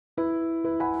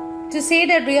To say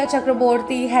that Rhea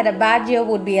Chakraborty had a bad year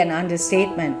would be an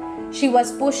understatement. She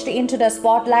was pushed into the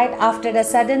spotlight after the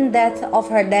sudden death of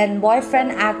her then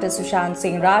boyfriend, actor Sushant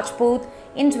Singh Rajput,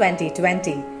 in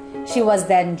 2020. She was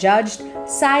then judged,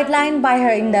 sidelined by her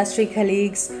industry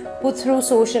colleagues, put through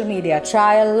social media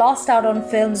trial, lost out on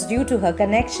films due to her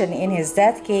connection in his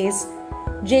death case,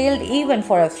 jailed even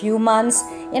for a few months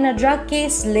in a drug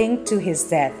case linked to his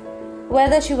death.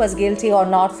 Whether she was guilty or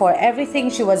not for everything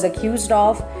she was accused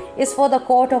of is for the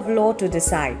court of law to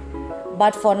decide.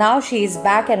 But for now, she is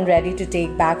back and ready to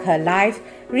take back her life,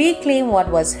 reclaim what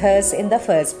was hers in the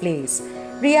first place.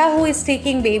 Rhea, who is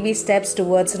taking baby steps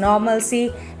towards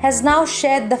normalcy, has now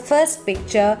shared the first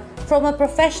picture from a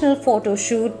professional photo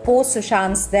shoot post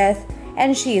Sushant's death,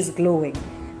 and she is glowing.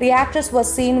 The actress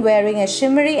was seen wearing a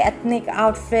shimmery ethnic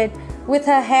outfit with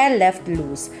her hair left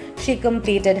loose. She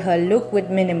completed her look with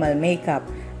minimal makeup.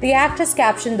 The actress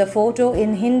captioned the photo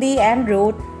in Hindi and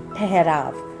wrote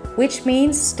 "thehrav," which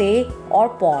means stay or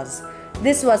pause.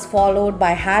 This was followed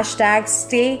by hashtags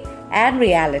stay and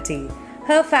reality.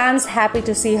 Her fans, happy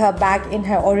to see her back in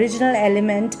her original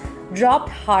element, dropped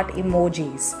heart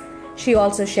emojis. She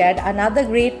also shared another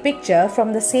great picture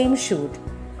from the same shoot.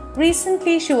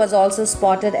 Recently, she was also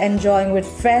spotted enjoying with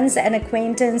friends and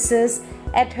acquaintances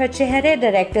at her Chehre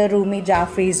director Rumi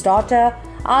Jaffrey's daughter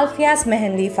Alfia's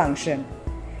Mehendi function.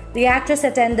 The actress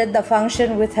attended the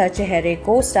function with her Chehre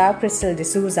co-star Crystal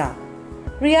D'Souza.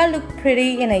 Rhea looked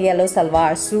pretty in a yellow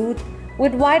salwar suit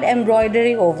with white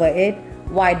embroidery over it,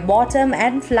 white bottom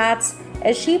and flats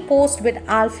as she posed with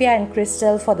Alfia and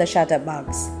Crystal for the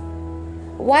Shutterbugs.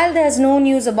 While there's no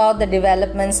news about the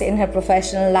developments in her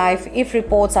professional life, if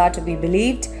reports are to be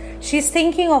believed, she's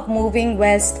thinking of moving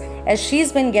west as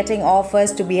she's been getting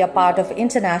offers to be a part of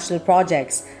international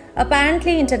projects.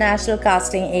 Apparently, international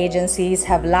casting agencies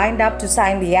have lined up to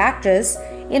sign the actress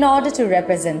in order to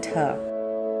represent her.